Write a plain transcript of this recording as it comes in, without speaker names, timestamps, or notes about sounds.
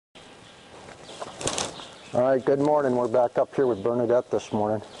All right, good morning. We're back up here with Bernadette this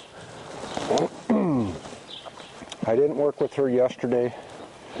morning. I didn't work with her yesterday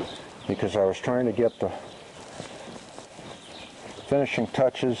because I was trying to get the finishing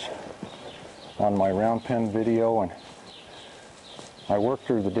touches on my round pen video, and I worked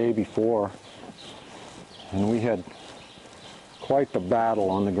her the day before, and we had quite the battle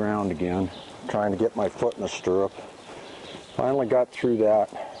on the ground again, trying to get my foot in the stirrup. Finally got through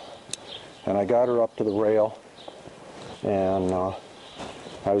that, and I got her up to the rail, and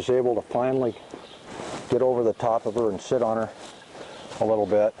I was able to finally get over the top of her and sit on her a little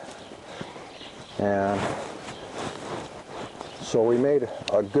bit. And so we made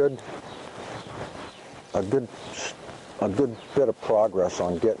a good bit of progress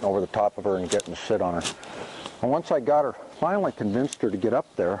on getting over the top of her and getting to sit on her. And once I got her, finally convinced her to get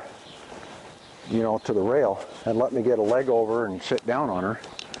up there, you know, to the rail and let me get a leg over and sit down on her,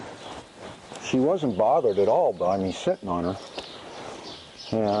 she wasn't bothered at all by me sitting on her.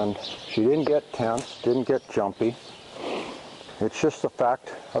 And she didn't get tense, didn't get jumpy. It's just the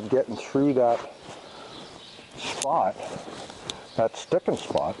fact of getting through that spot, that sticking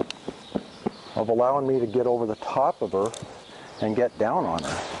spot, of allowing me to get over the top of her and get down on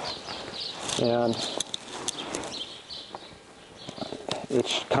her. And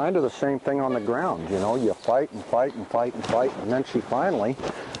it's kind of the same thing on the ground, you know. You fight and fight and fight and fight, and then she finally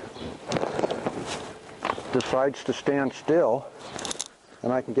decides to stand still,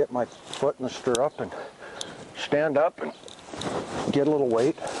 and I can get my foot in the stirrup and stand up and get a little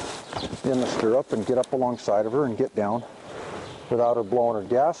weight in the stirrup and get up alongside of her and get down without her blowing her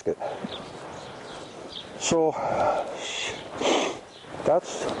gasket. So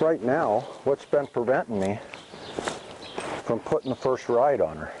that's right now what's been preventing me from putting the first ride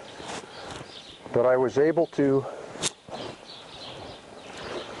on her. But I was able to,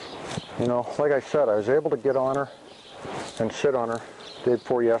 you know, like I said, I was able to get on her and sit on her day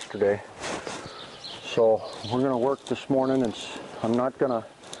before yesterday. So we're going to work this morning, and I'm not going to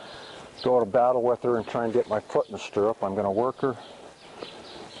go to battle with her and try and get my foot in the stirrup. I'm going to work her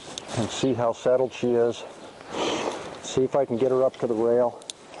and see how settled she is, see if I can get her up to the rail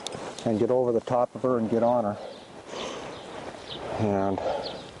and get over the top of her and get on her. And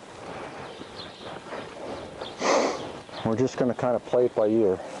we're just going to kind of play it by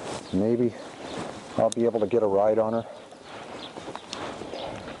ear. Maybe I'll be able to get a ride on her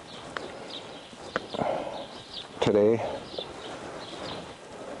today,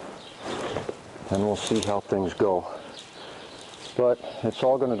 and we'll see how things go. But it's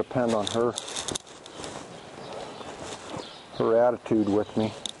all going to depend on her attitude with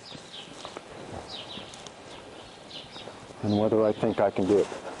me, and whether I think I can do it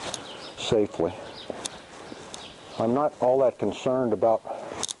safely. I'm not all that concerned about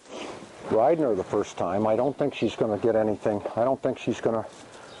riding her the first time. I don't think she's going to get anything. I don't think she's going to,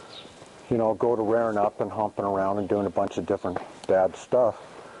 you know, go to rearing up and humping around and doing a bunch of different bad stuff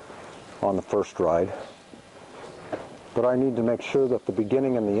on the first ride. But I need to make sure that the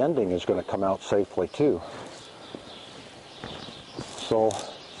beginning and the ending is going to come out safely too. So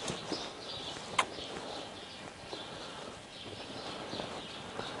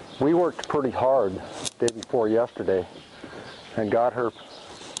we worked pretty hard the day before yesterday and got her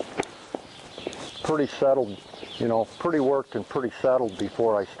pretty settled, you know, pretty worked and pretty settled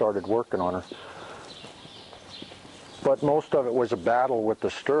before I started working on her. But most of it was a battle with the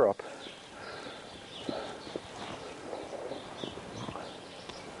stirrup.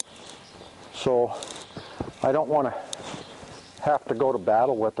 So I don't want to have to go to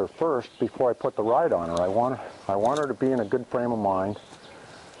battle with her first before I put the ride on her. I want her to be in a good frame of mind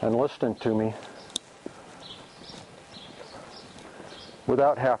and listening to me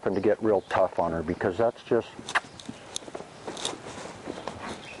without having to get real tough on her, because that's just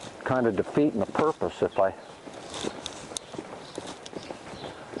kind of defeating the purpose if I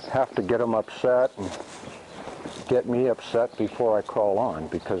have to get them upset and get me upset before I crawl on.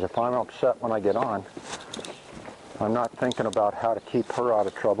 Because if I'm upset when I get on, I'm not thinking about how to keep her out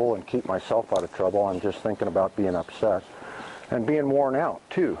of trouble and keep myself out of trouble. I'm just thinking about being upset and being worn out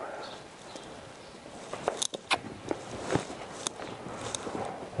too.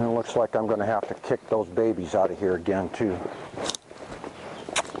 And it looks like I'm going to have to kick those babies out of here again too.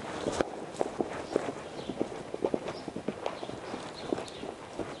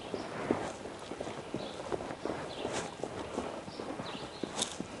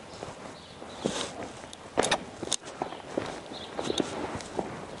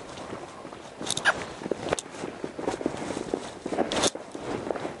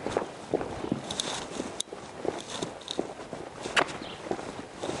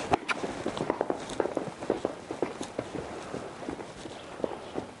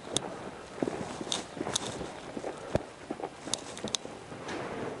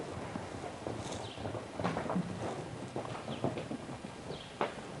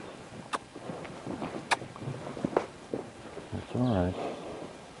 All right.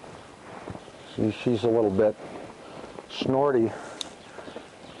 See, she's a little bit snorty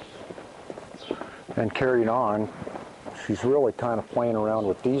and carried on. She's really kind of playing around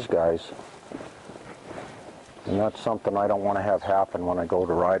with these guys. And that's something I don't want to have happen when I go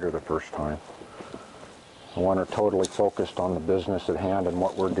to ride her the first time. I want her totally focused on the business at hand and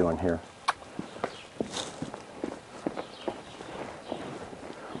what we're doing here.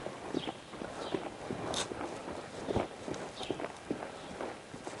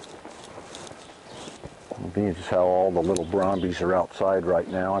 Being just how all the little brombies are outside right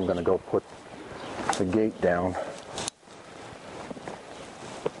now, I'm going to go put the gate down.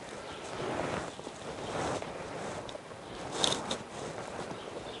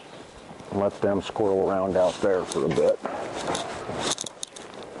 And let them squirrel around out there for a bit.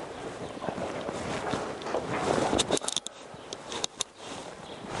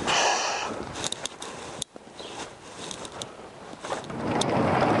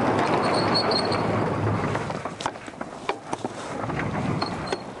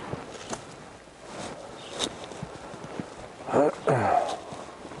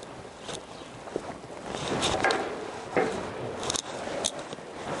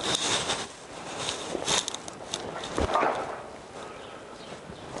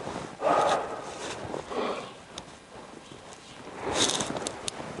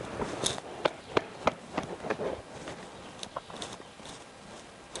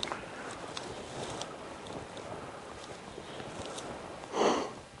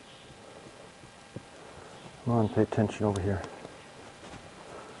 Come on, pay attention over here.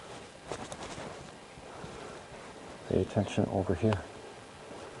 Pay attention over here.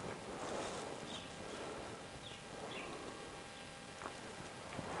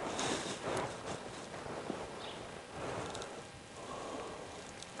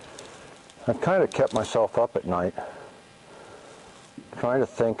 I've kind of kept myself up at night, trying to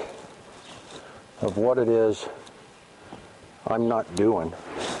think of what it is I'm not doing,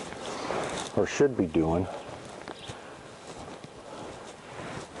 or should be doing,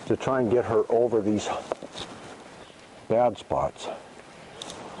 to try and get her over these bad spots.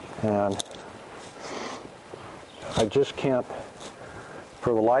 And I just can't,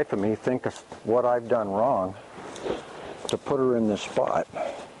 for the life of me, think of what I've done wrong to put her in this spot.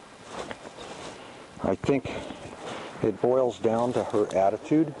 I think it boils down to her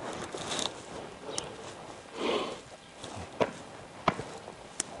attitude.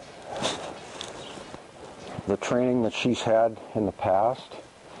 The training that she's had in the past,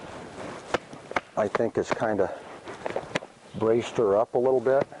 I think, has kind of braced her up a little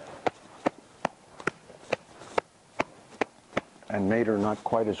bit and made her not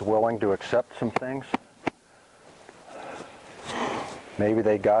quite as willing to accept some things. Maybe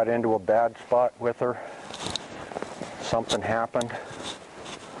they got into a bad spot with her. Something happened.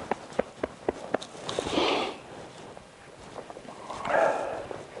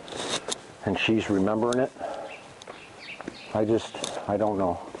 And she's remembering it. I don't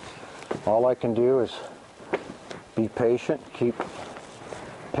know. All I can do is be patient, keep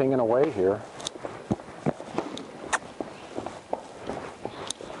pinging away here.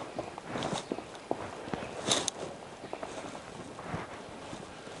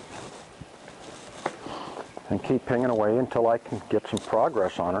 And keep pinging away until I can get some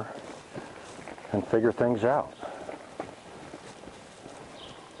progress on her and figure things out.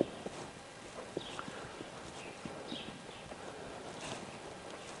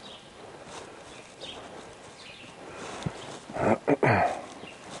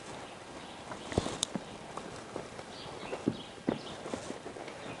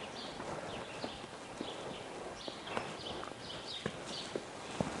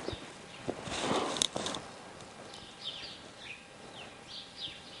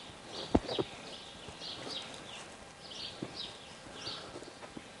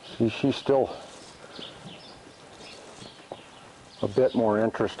 She's still a bit more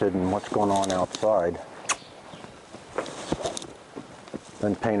interested in what's going on outside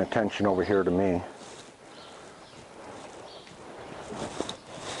than paying attention over here to me.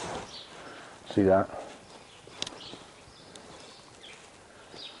 See that?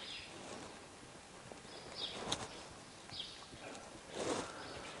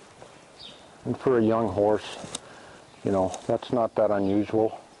 And for a young horse, you know, that's not that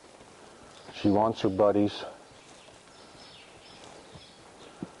unusual. She wants her buddies.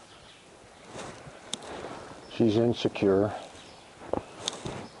 She's insecure.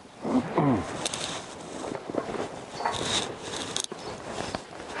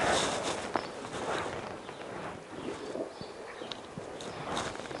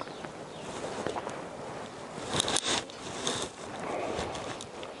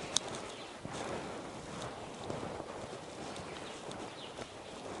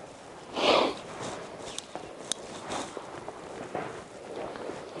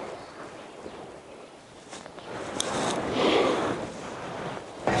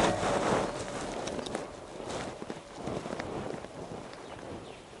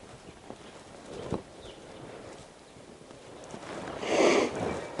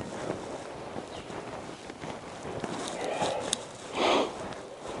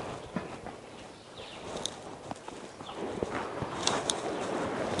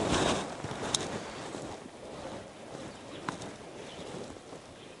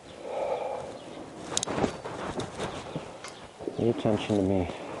 Pay attention to me.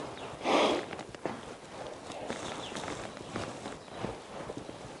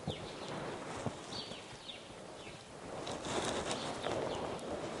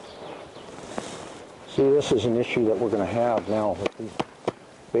 See, this is an issue that we're going to have now with these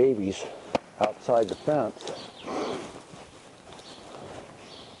babies outside the fence.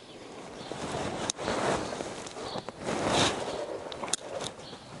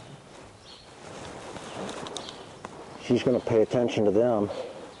 She's going to pay attention to them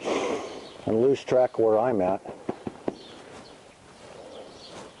and lose track of where I'm at.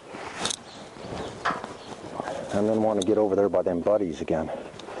 And then want to get over there by them buddies again.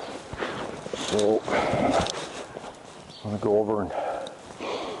 So I'm going to go over and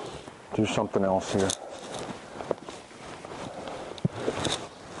do something else here.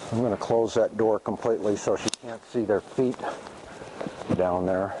 I'm going to close that door completely so she can't see their feet down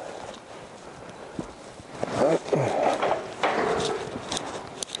there.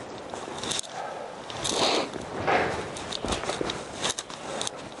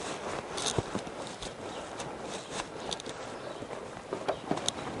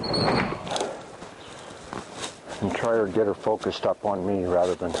 And try to get her focused up on me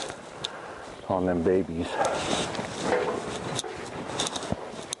rather than on them babies.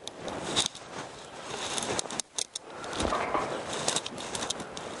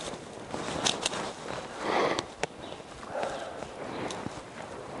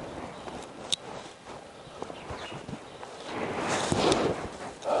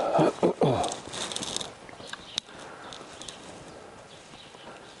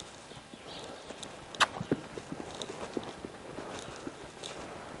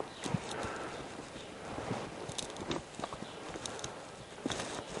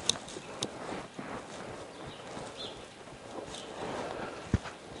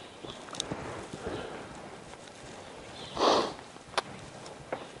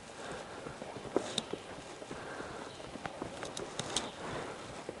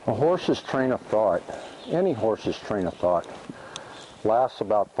 A horse's train of thought, any horse's train of thought, lasts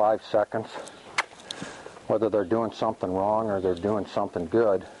about 5 seconds, whether they're doing something wrong or they're doing something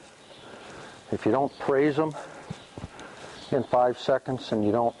good. If you don't praise them in 5 seconds and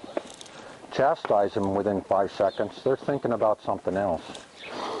you don't chastise them within 5 seconds, they're thinking about something else.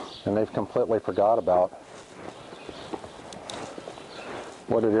 And they've completely forgot about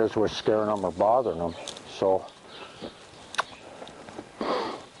what it is we're scaring them or bothering them. So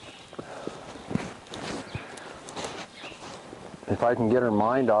if I can get her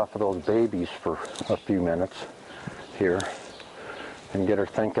mind off of those babies for a few minutes here and get her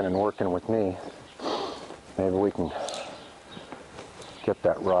thinking and working with me, maybe we can get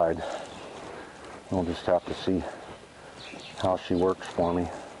that ride. We'll just have to see how she works for me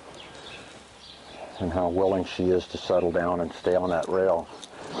and how willing she is to settle down and stay on that rail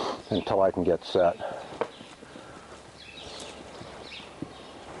until I can get set.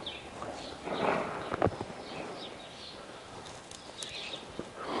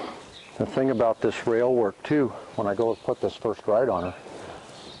 The thing about this rail work too, when I go to put this first ride on her,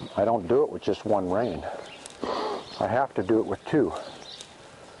 I don't do it with just one rein. I have to do it with two.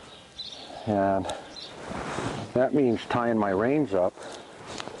 And that means tying my reins up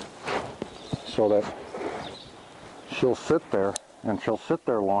so that she'll sit there, and she'll sit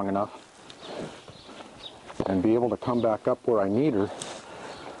there long enough and be able to come back up where I need her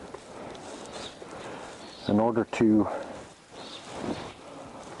in order to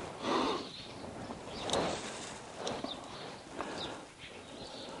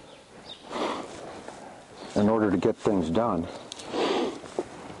get things done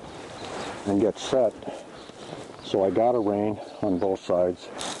and get set. So I got a rein on both sides.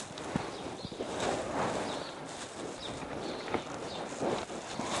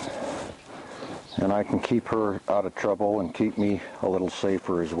 And I can keep her out of trouble and keep me a little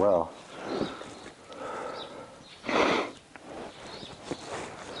safer as well.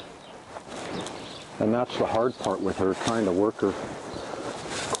 And that's the hard part with her, trying to work her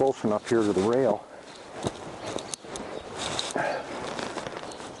close enough here to the rail.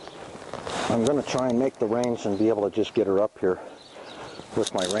 I'm going to try and make the reins and be able to just get her up here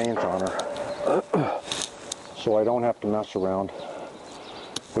with my reins on her so I don't have to mess around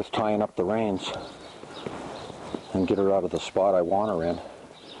with tying up the reins and get her out of the spot I want her in.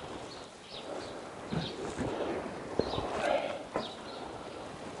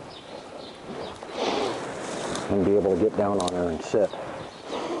 And be able to get down on her and sit.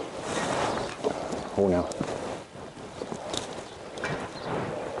 Oh, now.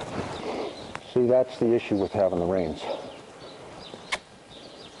 See, that's the issue with having the reins.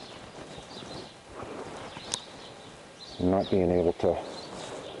 and not being able to,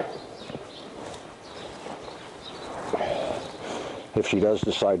 if she does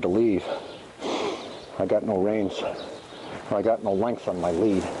decide to leave, I got no reins, or I got no length on my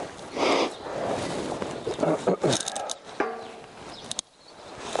lead.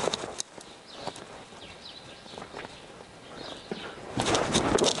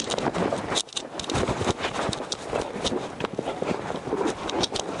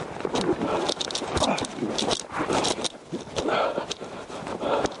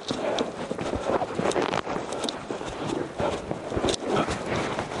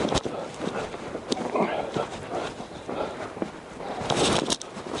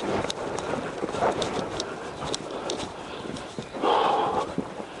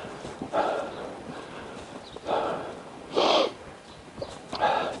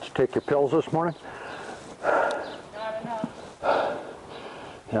 Take your pills this morning? Not enough.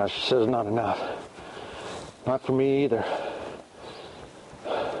 Yeah, she says not enough. Not for me either.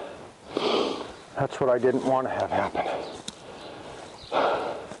 That's what I didn't want to have happen.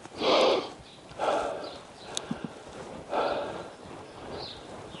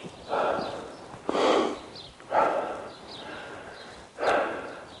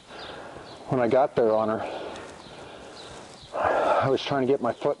 When I got there on her, I was trying to get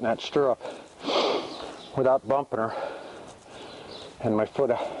my foot in that stirrup without bumping her, and my foot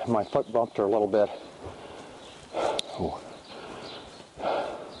bumped her a little bit. Ooh.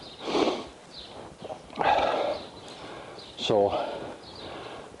 So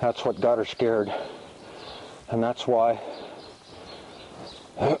that's what got her scared, and that's why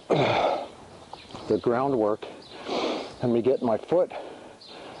the groundwork and me getting my foot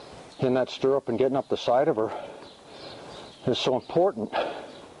in that stirrup and getting up the side of her is so important,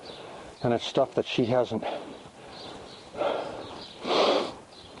 and it's stuff that she hasn't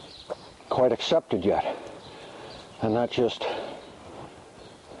quite accepted yet, and that just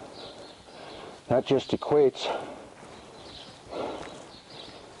equates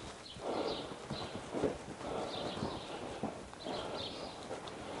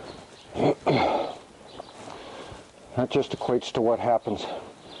to what happens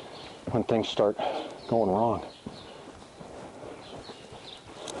when things start going wrong.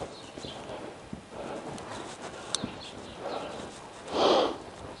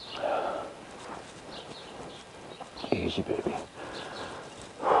 Easy, baby.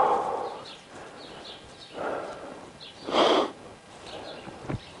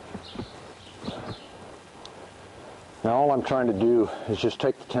 Now all I'm trying to do is just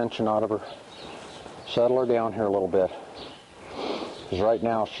take the tension out of her, settle her down here a little bit. Because right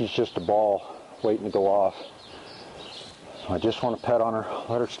now she's just a ball waiting to go off. I just want to pet on her,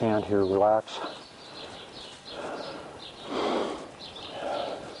 let her stand here, relax.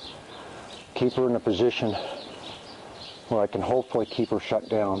 Keep her in a position where I can hopefully keep her shut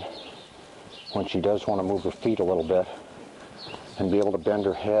down when she does want to move her feet a little bit, and be able to bend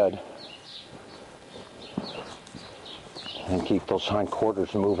her head and keep those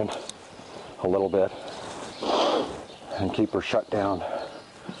hindquarters moving a little bit and keep her shut down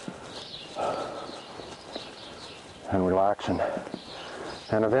and relaxing.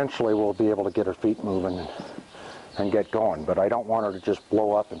 And eventually we'll be able to get her feet moving and get going, but I don't want her to just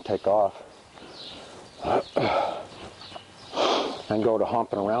blow up and take off and go to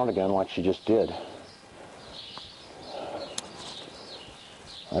humping around again like she just did.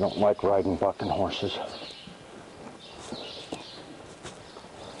 I don't like riding bucking horses.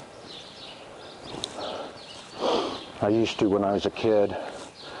 I used to when I was a kid,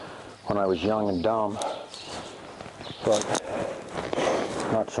 when I was young and dumb, but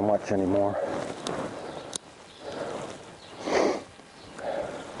not so much anymore.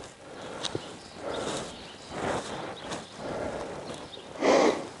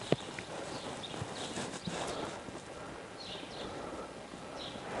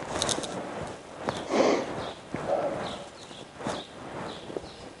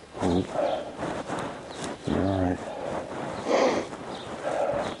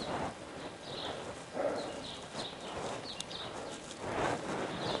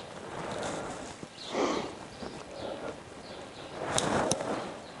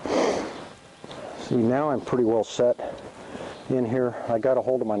 See, now I'm pretty well set in here. I got a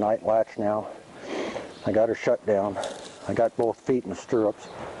hold of my night latch now. I got her shut down. I got both feet in the stirrups,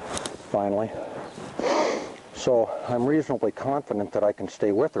 finally. So I'm reasonably confident that I can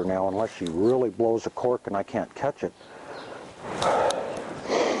stay with her now unless she really blows a cork and I can't catch it.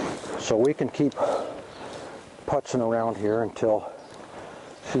 So we can keep putzing around here until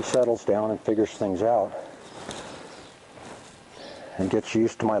she settles down and figures things out and gets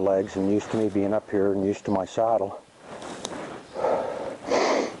used to my legs and used to me being up here and used to my saddle.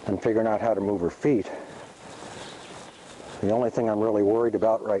 and figuring out how to move her feet. The only thing I'm really worried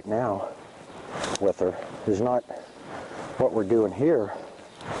about right now with her is not what we're doing here.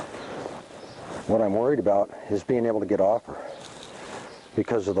 What I'm worried about is being able to get off her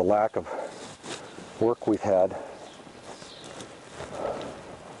because of the lack of work we've had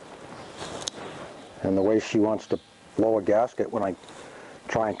and the way she wants to blow a gasket when I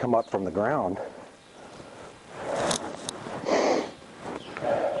try and come up from the ground.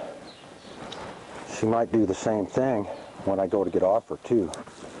 She might do the same thing when I go to get off her too.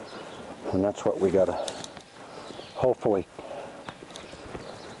 And that's what we gotta hopefully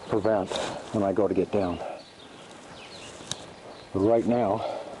prevent when I go to get down. But right now,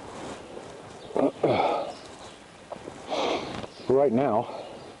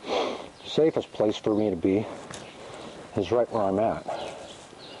 safest place for me to be is right where I'm at.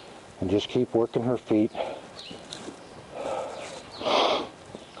 And just keep working her feet.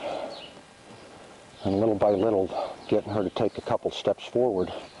 And little by little, getting her to take a couple steps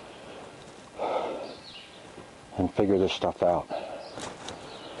forward and figure this stuff out.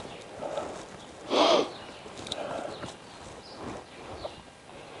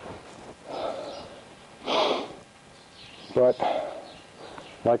 But,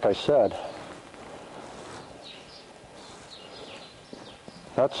 like I said,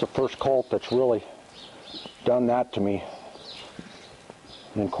 that's the first colt that's really done that to me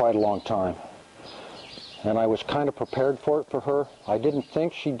in quite a long time. And I was kind of prepared for it for her. I didn't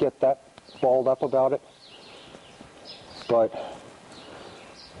think she'd get that balled up about it. But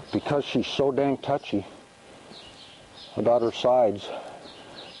because she's so dang touchy about her sides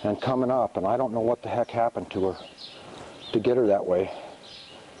and coming up, and I don't know what the heck happened to her to get her that way,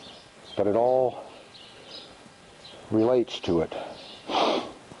 but it all relates to it.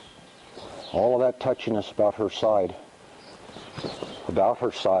 All of that touchiness about her side, about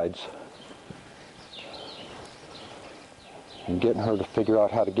her sides, and getting her to figure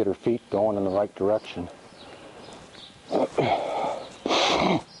out how to get her feet going in the right direction.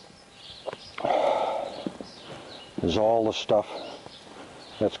 Is all the stuff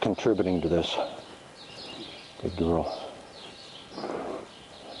that's contributing to this. Good girl.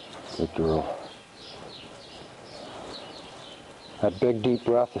 Good girl. That big deep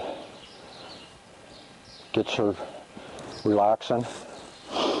breath gets her relaxing.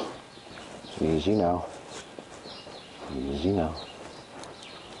 Easy now. Easy now.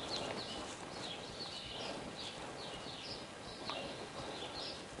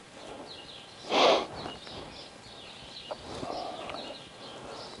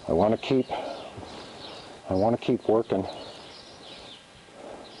 I want to keep working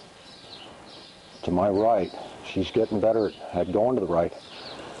to my right. She's getting better at going to the right,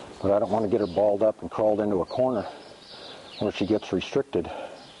 but I don't want to get her balled up and crawled into a corner where she gets restricted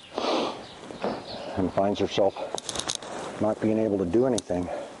and finds herself not being able to do anything.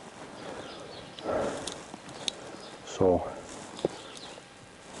 So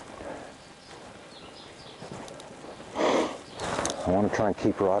I want to try and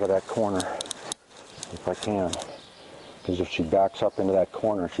keep her out of that corner if I can, because if she backs up into that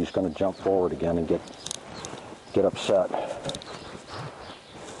corner, she's going to jump forward again and get upset.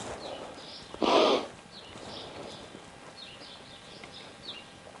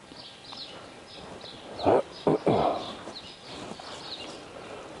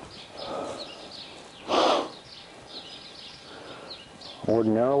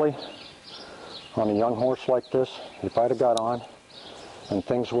 Ordinarily, on a young horse like this, if I'd have got on and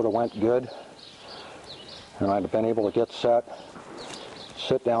things would have went good, and I'd have been able to get set,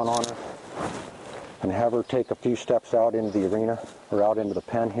 sit down on her, and have her take a few steps out into the arena, or out into the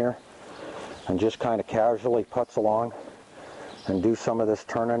pen here, and just kind of casually putz along, and do some of this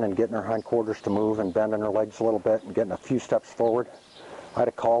turning and getting her hindquarters to move and bending her legs a little bit and getting a few steps forward, I'd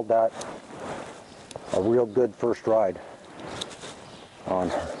have called that a real good first ride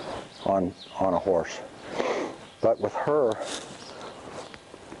on a horse. But with her,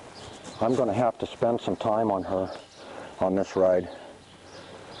 I'm going to have to spend some time on her on this ride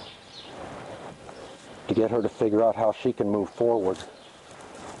to get her to figure out how she can move forward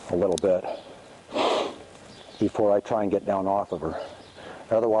a little bit before I try and get down off of her.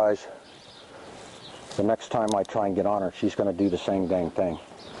 Otherwise, the next time I try and get on her, she's going to do the same dang thing.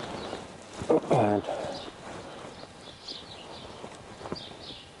 And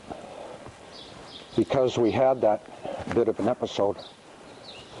because we had that bit of an episode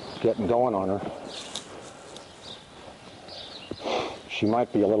getting going on her, she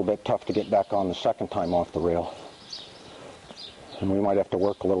might be a little bit tough to get back on the second time off the rail. And we might have to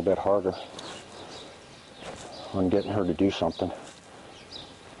work a little bit harder on getting her to do something.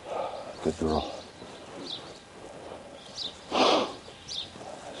 Good girl.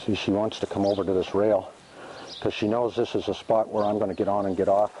 See, she wants to come over to this rail because she knows this is a spot where I'm going to get on and get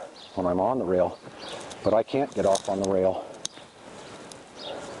off when I'm on the rail. But I can't get off on the rail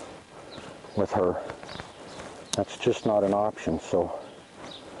with her. That's just not an option, so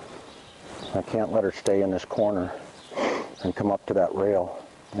I can't let her stay in this corner and come up to that rail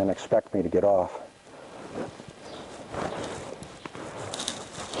and expect me to get off.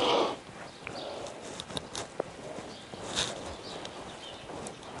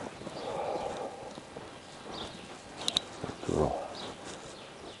 Good girl.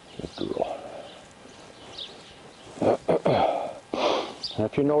 Good girl. And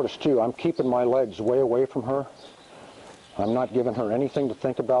if you notice too, I'm keeping my legs way away from her. I'm not giving her anything to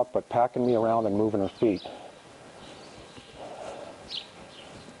think about but packing me around and moving her feet.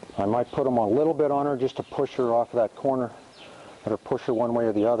 I might put them a little bit on her just to push her off of that corner, or push her one way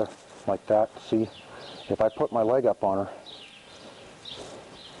or the other, like that. See, if I put my leg up on her,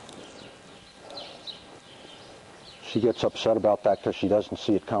 she gets upset about that because she doesn't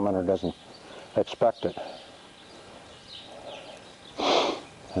see it coming or doesn't expect it.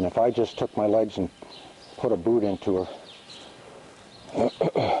 And if I just took my legs and put a boot into her,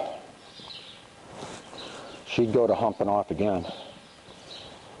 she'd go to humping off again.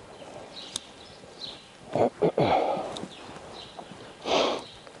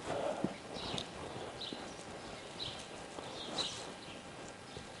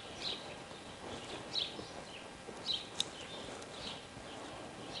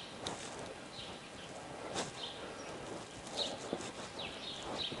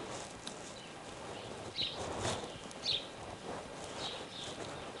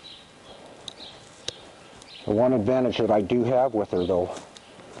 The one advantage that I do have with her, though,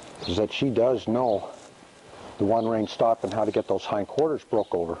 is that she does know the one-range stop and how to get those hindquarters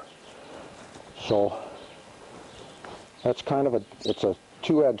broke over. So that's kind of it's a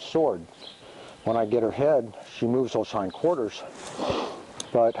two-edged sword. When I get her head, she moves those hindquarters,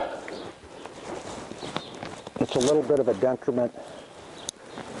 but it's a little bit of a detriment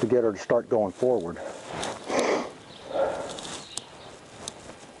to get her to start going forward.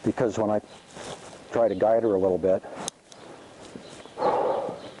 Because when I try to guide her a little bit,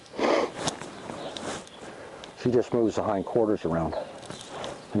 she just moves the hindquarters around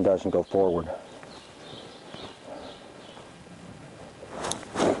and doesn't go forward.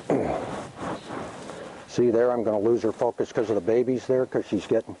 See there, I'm going to lose her focus because of the babies there, because she's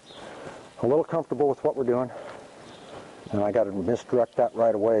getting a little comfortable with what we're doing. And I got to misdirect that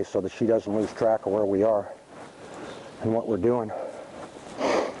right away so that she doesn't lose track of where we are and what we're doing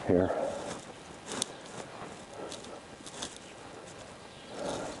here.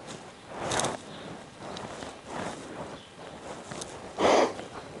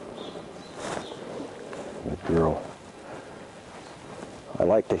 Good girl. I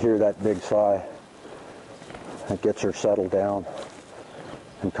like to hear that big sigh. It gets her settled down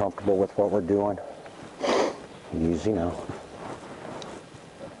and comfortable with what we're doing. Easy now.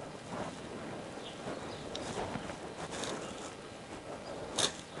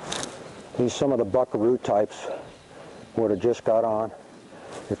 These some of the buckaroo types would have just got on.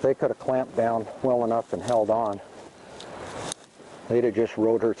 If they could have clamped down well enough and held on, they'd have just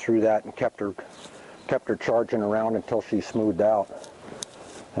rode her through that and kept her charging around until she smoothed out.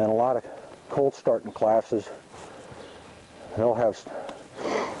 And a lot of colt starting classes, they'll have,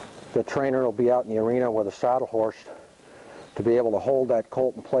 the trainer will be out in the arena with a saddle horse to be able to hold that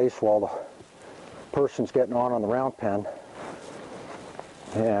colt in place while the person's getting on the round pen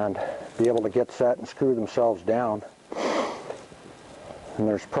and be able to get set and screw themselves down. And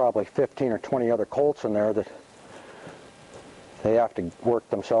there's probably 15 or 20 other colts in there that they have to work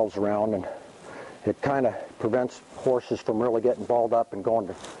themselves around, and it kind of prevents horses from really getting balled up and going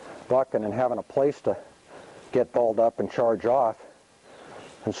to bucking and having a place to get balled up and charge off.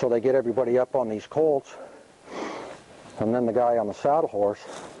 And so they get everybody up on these colts, and then the guy on the saddle horse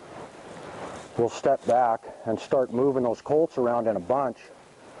will step back and start moving those colts around in a bunch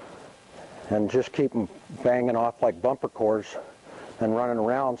and just keep them banging off like bumper cars and running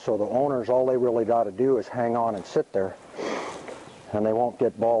around, so the owners, all they really got to do is hang on and sit there, and they won't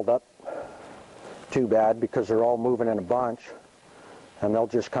get balled up too bad because they're all moving in a bunch, and they'll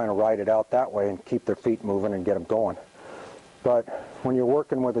just kind of ride it out that way and keep their feet moving and get them going. But when you're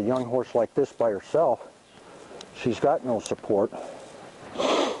working with a young horse like this by herself, she's got no support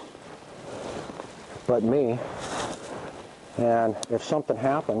but me. And if something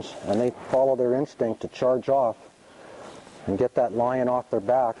happens and they follow their instinct to charge off and get that lion off their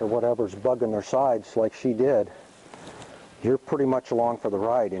back or whatever's bugging their sides like she did, you're pretty much along for the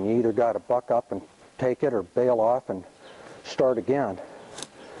ride, and you either got to buck up and take it or bail off and start again.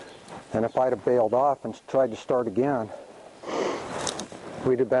 And if I'd have bailed off and tried to start again,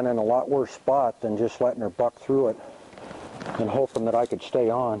 we'd have been in a lot worse spot than just letting her buck through it and hoping that I could stay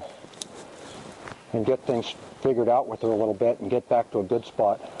on and get things figured out with her a little bit and get back to a good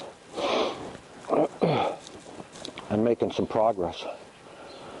spot and making some progress.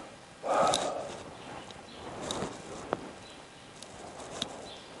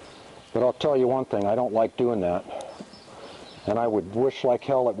 But I'll tell you one thing, I don't like doing that. And I would wish like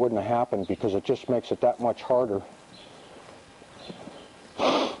hell it wouldn't have happened, because it just makes it that much harder.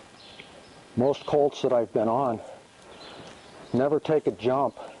 Most colts that I've been on never take a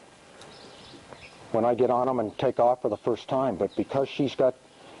jump when I get on them and take off for the first time. But because she's got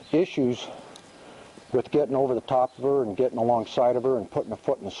issues with getting over the top of her and getting alongside of her and putting a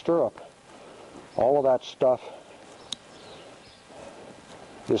foot in the stirrup, all of that stuff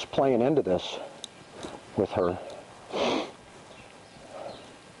is playing into this with her.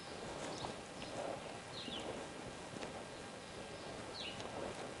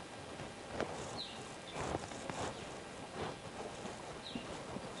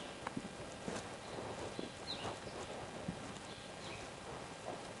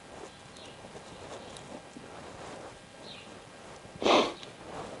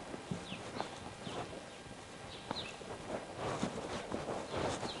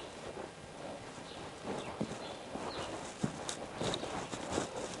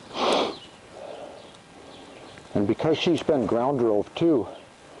 And because she's been ground drove too,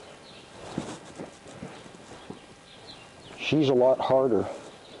 she's a lot harder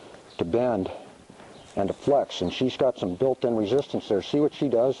to bend and to flex, and she's got some built-in resistance there. See what she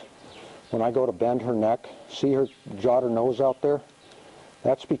does when I go to bend her neck? See her jot her nose out there?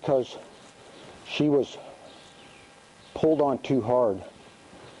 That's because she was pulled on too hard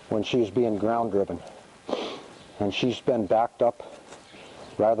when she was being ground driven, and she's been backed up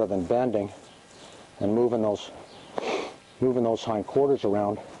rather than bending and moving those hind quarters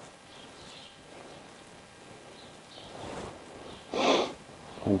around.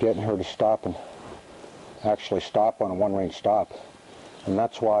 And getting her to stop and actually stop on a one-range stop. And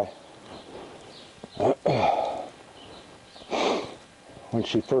that's why when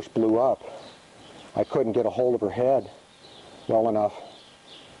she first blew up, I couldn't get a hold of her head well enough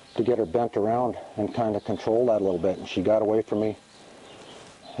to get her bent around and kind of control that a little bit. And she got away from me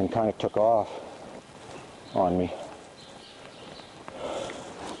and kind of took off on me.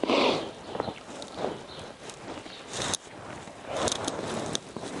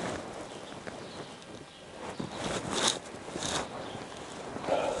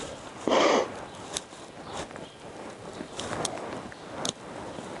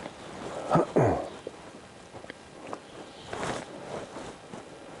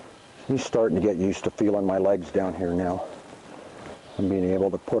 She's starting to get used to feeling my legs down here now. I'm being able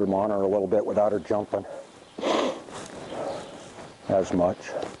to put them on her a little bit without her jumping as much.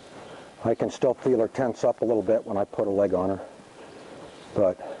 I can still feel her tense up a little bit when I put a leg on her,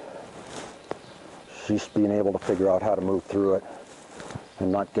 but she's being able to figure out how to move through it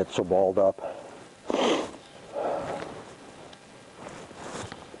and not get so balled up.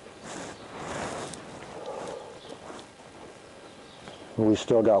 We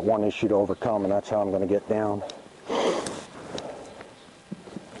still got one issue to overcome, and that's how I'm going to get down.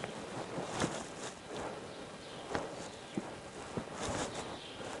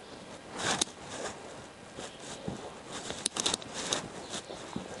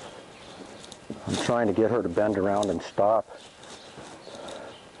 I'm trying to get her to bend around and stop,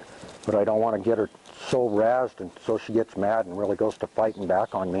 but I don't want to get her so razzed and so she gets mad and really goes to fighting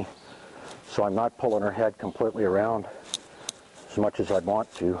back on me. So I'm not pulling her head completely around as much as I'd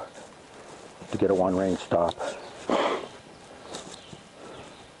want to get a one-range stop.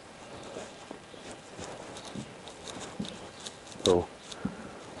 Whoa.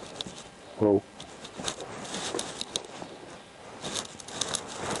 Whoa.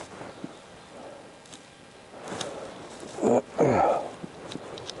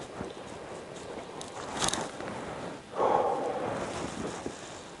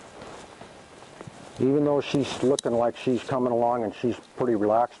 Even though she's looking like she's coming along and she's pretty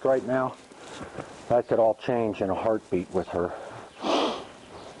relaxed right now, that could all change in a heartbeat with her.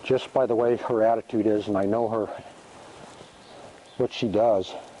 Just by the way her attitude is, and I know her, what she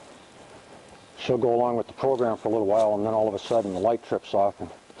does. She'll go along with the program for a little while, and then all of a sudden the light trips off and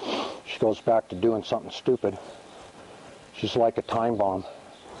she goes back to doing something stupid. She's like a time bomb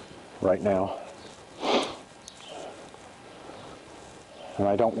right now. And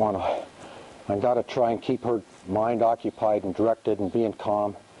I don't want to, I've got to try and keep her mind occupied and directed and being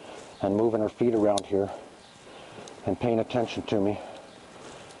calm and moving her feet around here and paying attention to me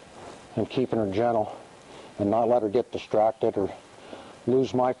and keeping her gentle and not let her get distracted or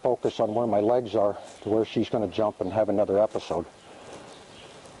lose my focus on where my legs are to where she's going to jump and have another episode.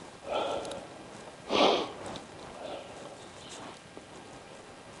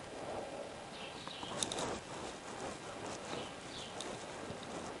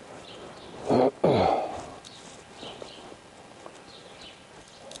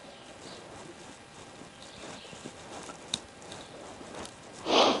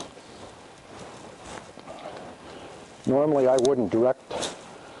 Normally I wouldn't direct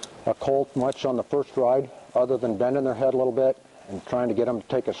a colt much on the first ride other than bending their head a little bit and trying to get them to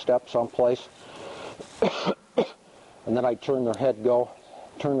take a step someplace. And then I'd turn their head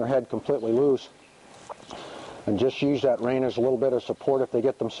completely loose and just use that rein as a little bit of support if they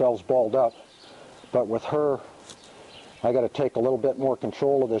get themselves balled up. But with her, I got to take a little bit more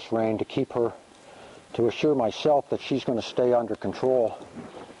control of this rein to keep her, to assure myself that she's going to stay under control.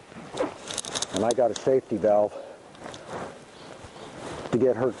 And I got a safety valve to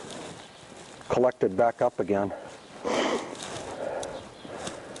get her collected back up again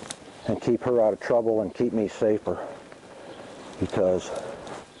and keep her out of trouble and keep me safer, because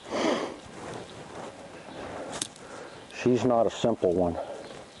she's not a simple one.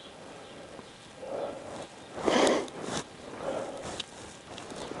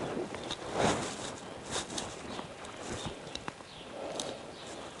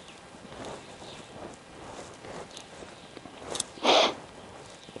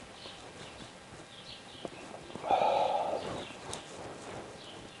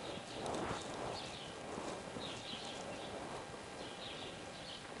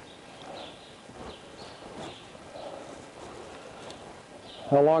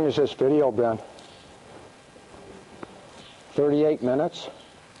 How long has this video been? 38 minutes?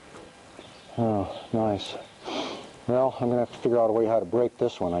 Oh, nice. Well, I'm going to have to figure out a way how to break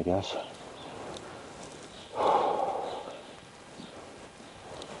this one, I guess.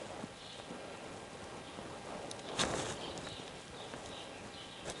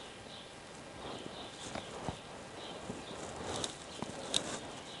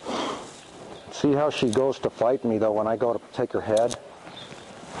 See how she goes to fight me, though, when I go to take her head?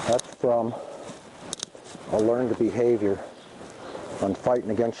 That's from a learned behavior on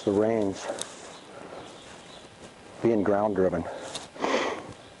fighting against the reins, being ground driven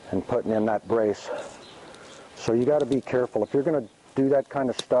and putting in that brace. So you got to be careful. If you're going to do that kind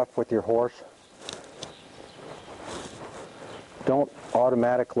of stuff with your horse, don't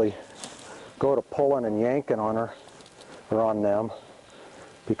automatically go to pulling and yanking on her or on them,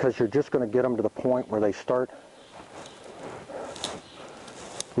 because you're just going to get them to the point where they start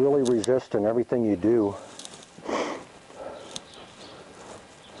really resisting everything you do.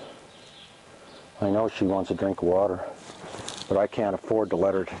 I know she wants a drink of water, but I can't afford to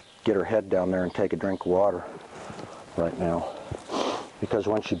let her get her head down there and take a drink of water right now, because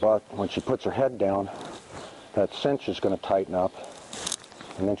when she puts her head down, that cinch is going to tighten up,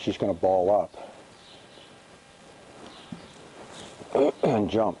 and then she's going to ball up and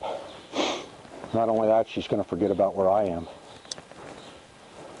jump. Not only that, she's going to forget about where I am.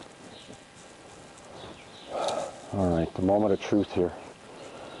 All right, the moment of truth here.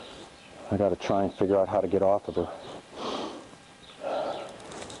 I got to try and figure out how to get off of her.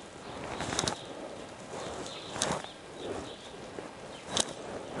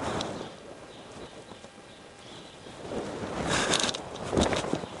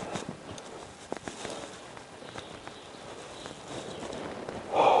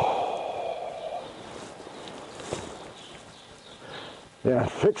 Yeah,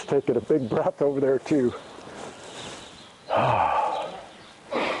 Vic's taking a big breath over there too.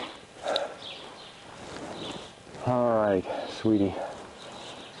 All right, sweetie,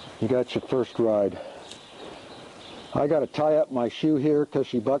 you got your first ride. I got to tie up my shoe here because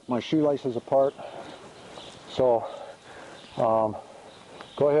she bucked my shoelaces apart. So go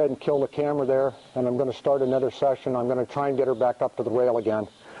ahead and kill the camera there, and I'm going to start another session. I'm going to try and get her back up to the rail again,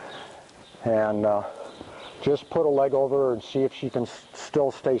 and just put a leg over her and see if she can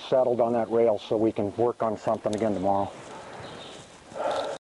still stay settled on that rail so we can work on something again tomorrow.